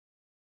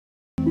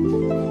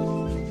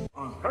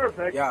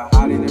Perfect. Yeah,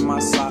 hiding in my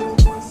sock,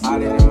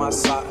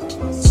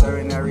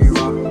 serving every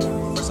rock.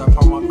 First I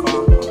park my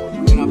car,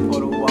 then I pull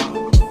the walk.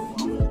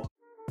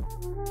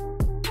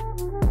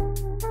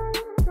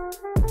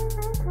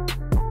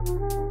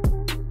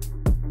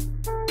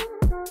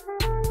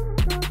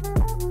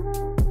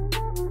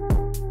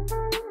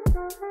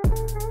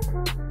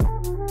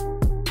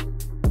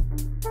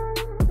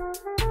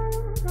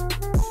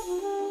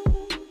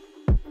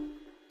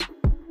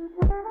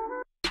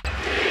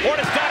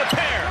 Hornets got a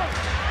pair.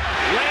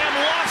 Lamb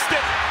lost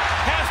it.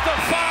 Has to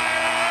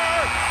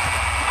fire.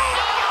 Oh!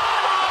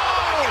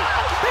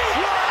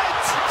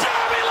 What?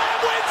 Jeremy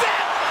Lamb wins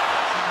it.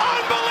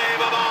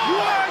 Unbelievable.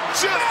 What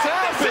just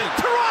happened?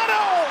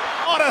 Toronto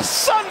on a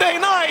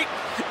Sunday night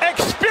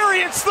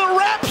experience the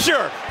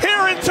rapture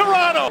here in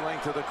Toronto.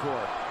 Length of the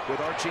court with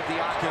Archie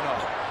Diacono.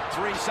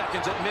 3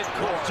 seconds at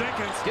midcourt.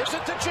 Jenkins gives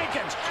it to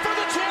Jenkins for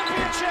the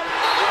championship.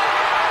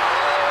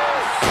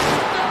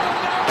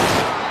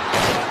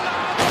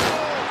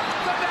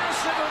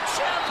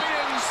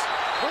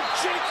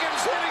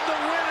 Jenkins hitting the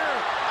winner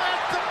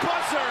at the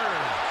buzzer.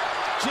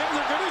 Jim,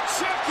 they're going to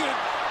check it.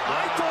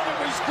 I thought it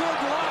was good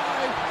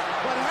live,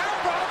 but how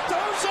about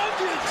those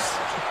onions?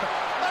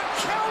 A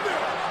counter.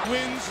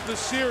 Wins the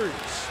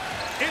series.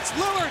 It's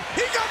Lillard.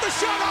 He got the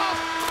shot off.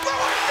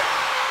 Lillard,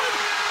 good!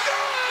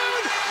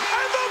 Good!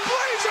 And the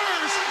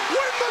Blazers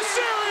win the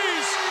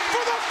series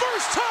for the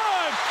first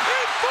time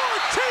in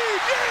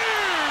 14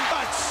 years.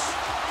 Nuts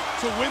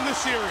to win the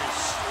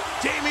series.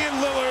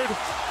 Damian Lillard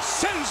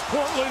sends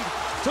Portland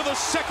to the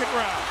second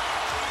round.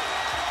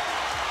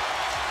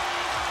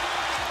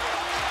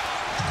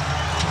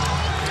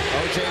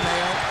 O.J.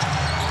 Mayo,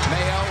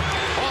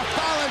 off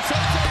balance,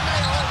 O.J.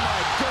 Mayo, oh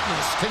my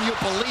goodness, can you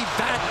believe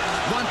that?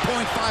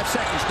 1.5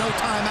 seconds, no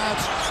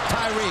timeouts,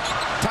 Tyreek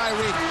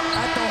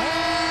at the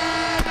hole,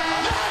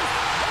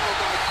 oh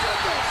my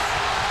goodness!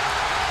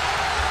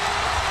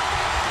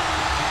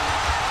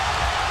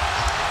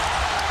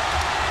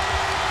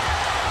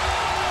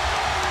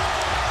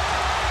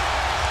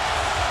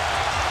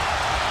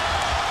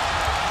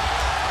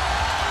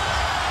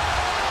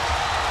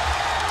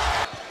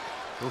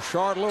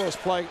 Rashard Lewis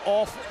playing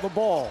off the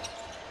ball.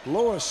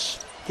 Lewis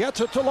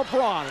gets it to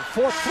LeBron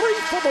for three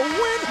for the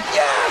win.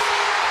 Yes!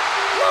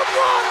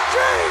 LeBron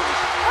James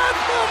at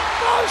the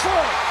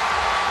buzzer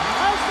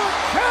as the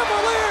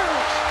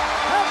Cavaliers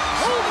have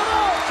pulled it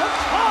out to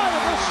tie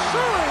the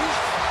series,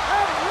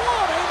 and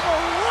what a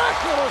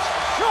miraculous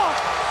shot.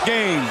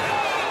 Game.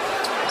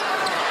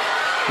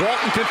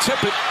 Walton can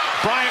tip it.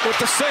 Bryant with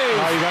the save.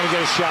 Oh, you got to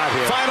get a shot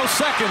here. Final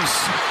seconds.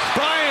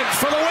 Bryant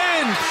for the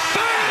win.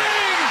 Bang!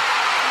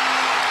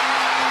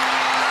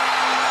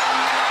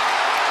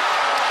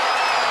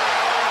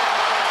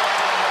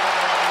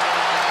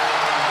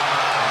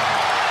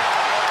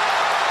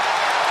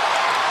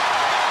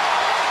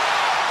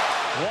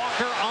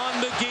 Walker on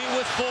McGee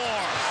with 4.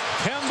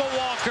 Kemba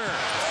Walker.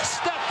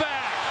 Step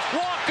back.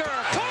 Walker.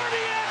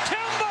 Cardiac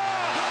Kemba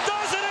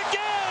does it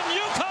again.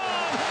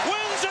 UConn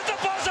wins at the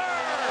buzzer.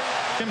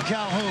 Tim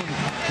Calhoun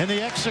and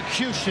the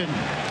execution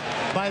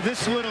by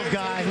this little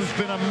guy who's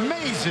been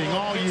amazing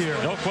all year.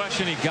 No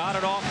question, he got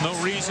it off. No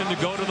reason to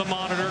go to the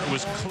monitor. It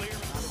was clear.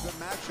 Good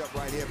matchup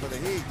right here for the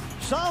Heat.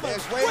 Salmon,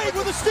 Wade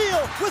with a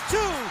steal, with 2.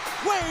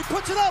 Wade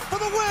puts it up for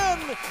the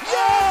win.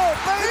 Yeah,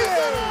 baby! He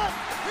did it!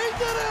 He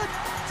did it!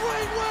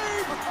 Dwayne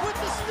Wade with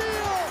the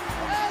steal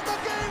and the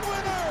game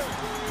winner.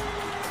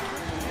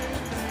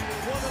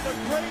 One of the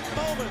great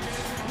moments,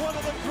 one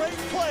of the great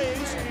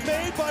plays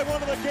made by one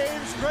of the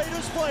game's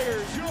greatest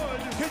players.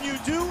 Can you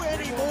do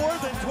any more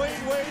than Dwayne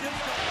Wade?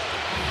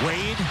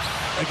 Wade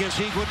against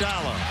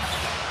Iguodala.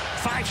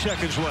 5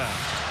 seconds left.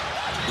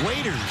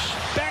 Waiters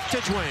back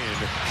to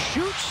Dwayne.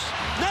 Shoots.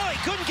 No, he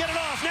couldn't get it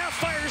off. Now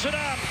fires it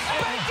up.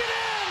 Bank it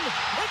in.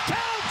 It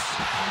counts.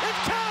 It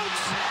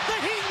counts. The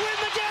Heat win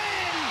the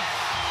game.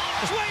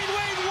 Dwayne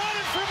Wade won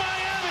it for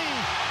Miami.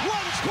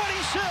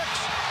 126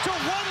 to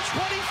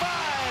 125.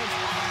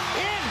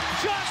 It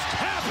just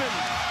happened.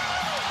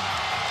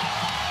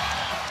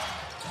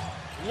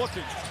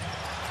 Looking.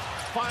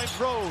 Finds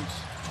Rose.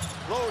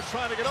 Rose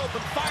trying to get open.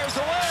 Fires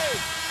away.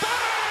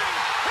 Bang!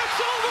 It's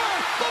over.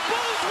 The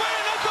Bulls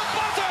win at the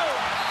buzzer.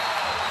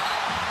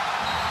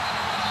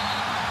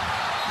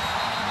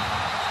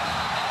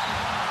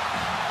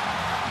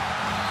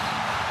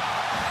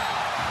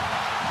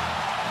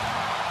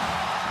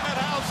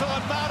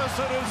 On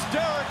Madison as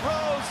Derrick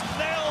Rose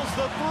nails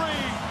the 3.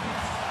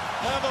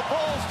 And the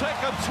Bulls take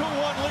a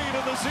 2-1 lead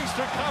in this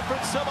Eastern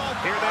Conference semi.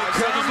 Here they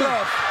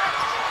come.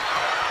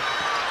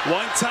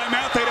 One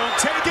timeout, they don't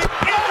take it.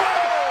 He got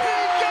it! He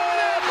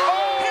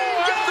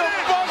got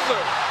it!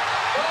 Buzzer.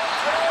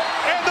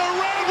 And the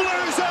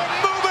Ramblers are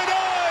moving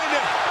on.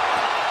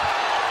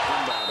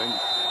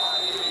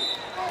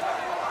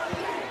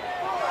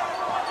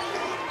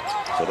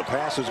 So the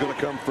pass is going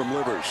to come from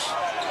Livers.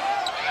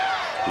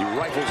 He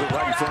rifles it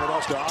right in front of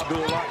us to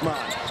Abdul Rahman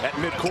at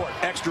midcourt.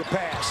 Extra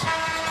pass.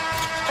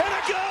 And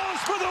it goes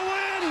for the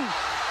win.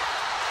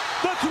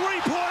 The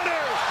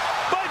three-pointer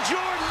by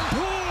Jordan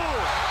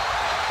Poole.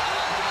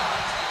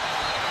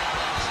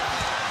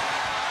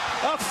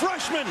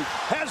 freshman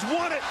has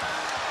won it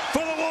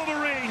for the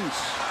Wolverines.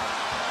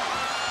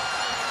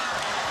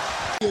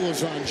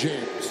 Is on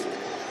James.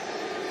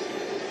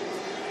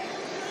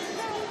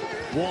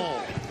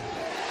 Wall.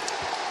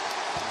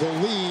 The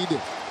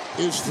lead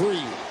is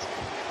 3.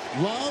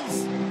 Love,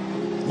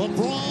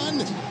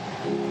 LeBron,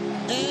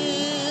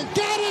 and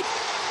got it!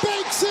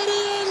 Banks it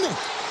in!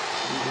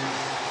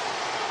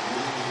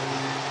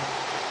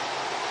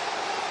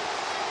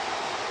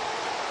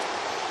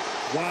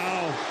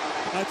 Wow.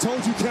 I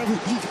told you, Kevin,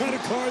 you got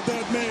to guard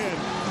that man.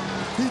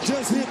 He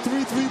just hit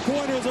 3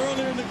 3-pointers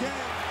earlier in the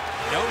game.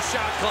 No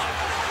shot clock.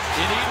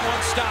 You need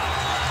one stop.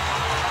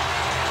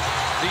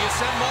 Do you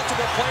send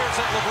multiple players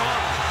at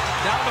LeBron?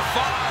 Down to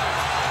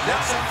 5.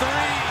 Down to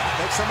 3.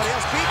 Make somebody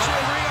else beat you.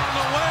 3 on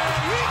the way.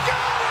 He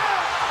got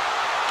it!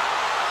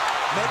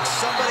 Make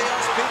somebody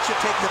else beat you.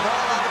 Take the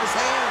ball out of his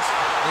hands.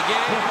 The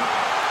game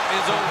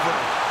is over.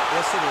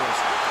 Yes, it is.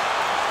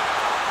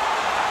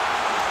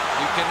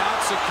 You cannot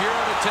secure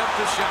an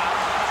attempted shot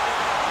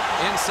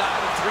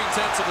inside of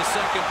 3/10 of a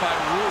second by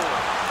rule.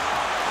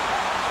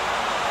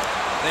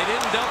 They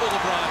didn't double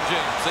LeBron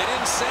James. They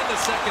didn't send a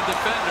second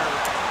defender.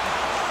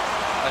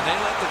 And they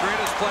let the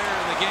greatest player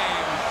in the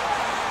game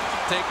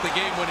take the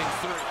game-winning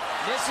 3.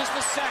 This is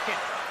the second.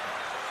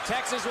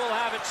 Texas will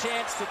have a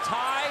chance to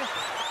tie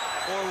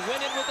or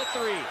win it with a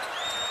 3.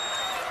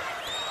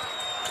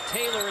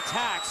 Taylor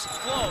attacks,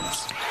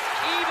 floats,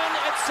 even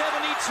at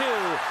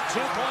 72.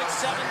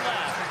 2.7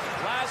 left.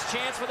 Last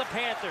chance for the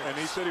Panthers. And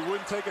he said he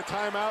wouldn't take a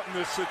timeout in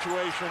this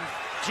situation.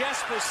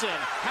 Jesperson,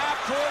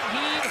 half-court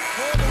heave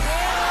for the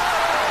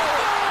win.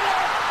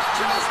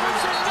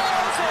 Jesperson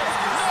knows it.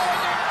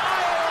 Northern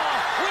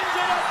Iowa wins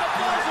it at the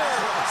buzzer.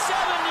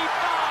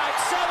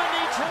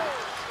 75-72.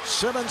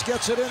 Simmons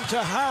gets it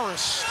into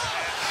Harris.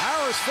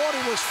 Harris thought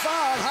he was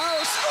fouled.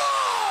 Harris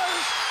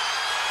scores!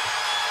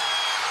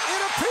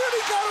 It appeared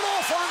he got it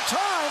off on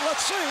time.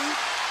 Let's see.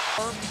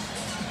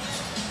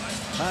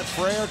 Matt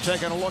Frayer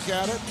taking a look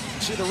at it.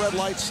 You see the red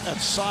lights at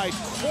side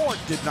court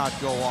did not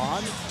go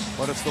on,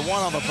 but it's the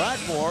one on the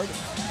backboard.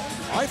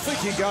 I think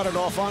he got it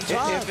off on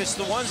time. If it's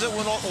the ones that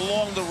went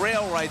along the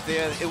rail right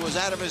there, it was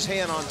out of his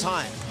hand on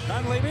time.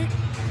 Dunleavy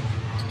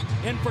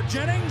in for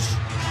Jennings.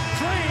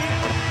 3.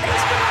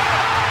 It's good!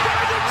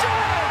 Brandon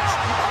Jennings!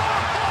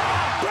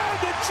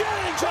 Brandon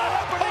Jennings on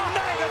opening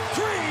night of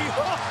 3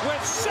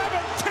 with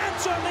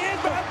 7/10 on the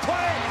inbound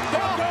play.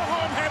 They'll go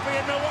home happy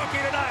in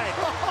Milwaukee tonight.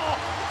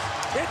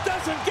 It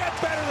doesn't get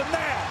better than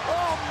that.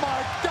 Oh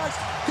my gosh,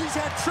 he's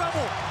had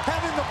trouble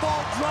having the ball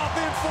drop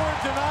in for him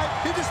tonight.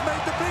 He just made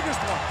the biggest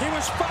one. He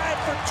was 5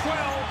 for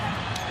 12.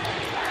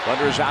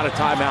 Thunder is out of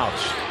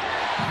timeouts.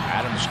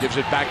 Adams gives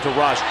it back to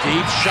Russ.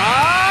 Deep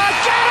shot.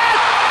 Get it!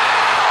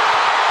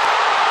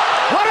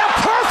 What a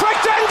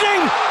perfect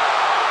ending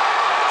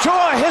to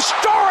a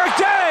historic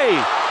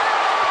day.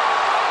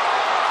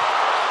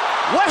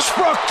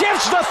 Westbrook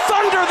gives the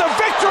Thunder the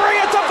victory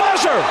at the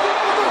buzzer.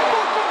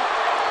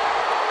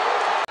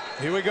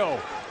 Here we go.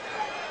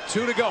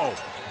 2 to go.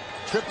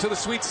 Trip to the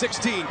Sweet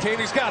 16.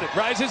 Katie's got it.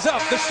 Rises up.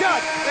 The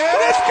shot.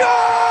 And it's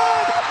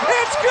good!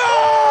 It's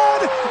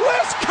good!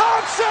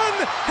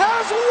 Wisconsin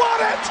has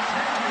won it!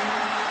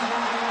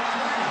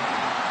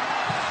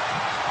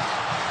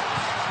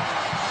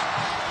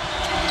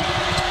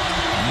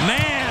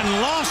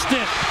 Man lost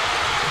it.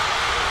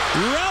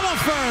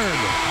 Relaford.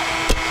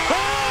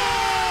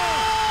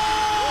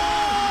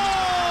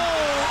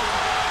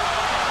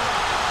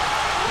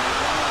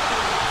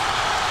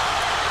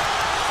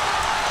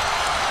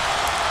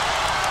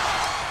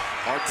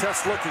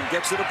 Artest looking,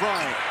 gets it to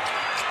Bryant.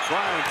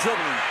 Bryant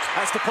dribbling,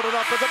 has to put it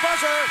up at the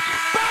buzzer.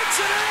 Banks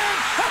it in!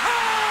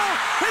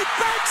 He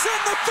banks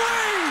in the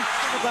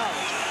 3!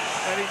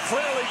 And he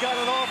clearly got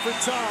it off in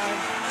time.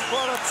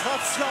 What a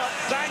tough shot,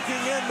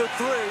 banking in the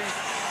 3.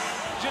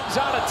 Jim's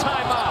out of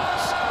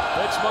timeouts.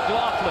 It's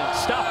McLaughlin,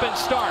 stop and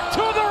start.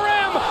 To the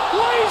rim,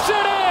 lays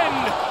it in!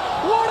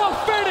 What a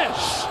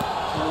finish!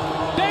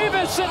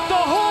 Davis at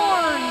the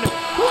horn,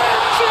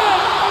 wins it!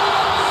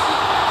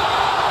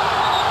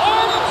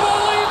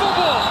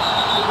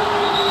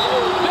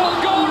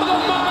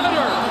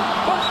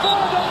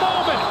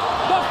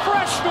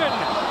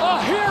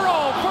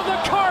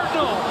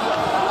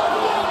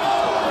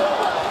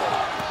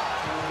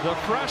 The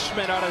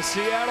freshman out of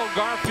Seattle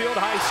Garfield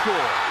High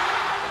School.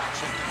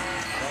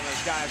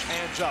 This guy's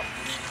hands up.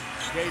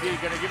 KD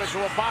going to give it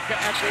to Ibaka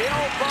at the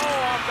elbow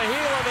off the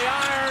heel of the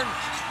iron.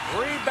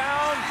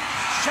 Rebound.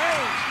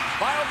 Change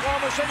by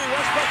Oklahoma City.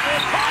 Westbrook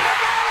in. Got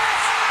it!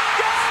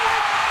 Got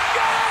it!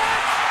 Got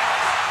it!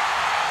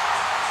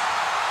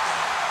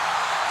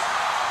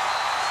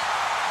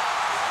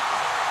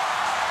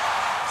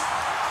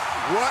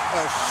 What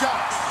a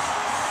shot.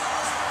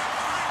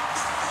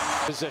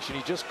 Position,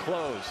 he just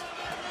closed.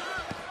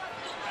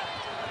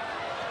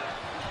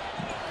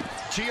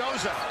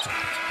 Chiozza.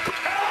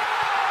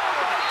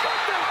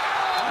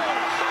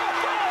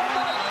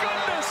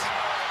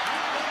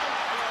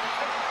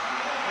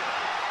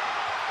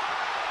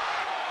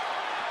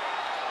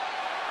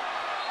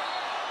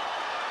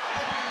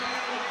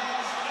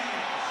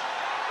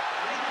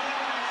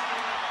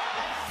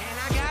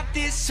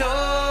 this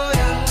whole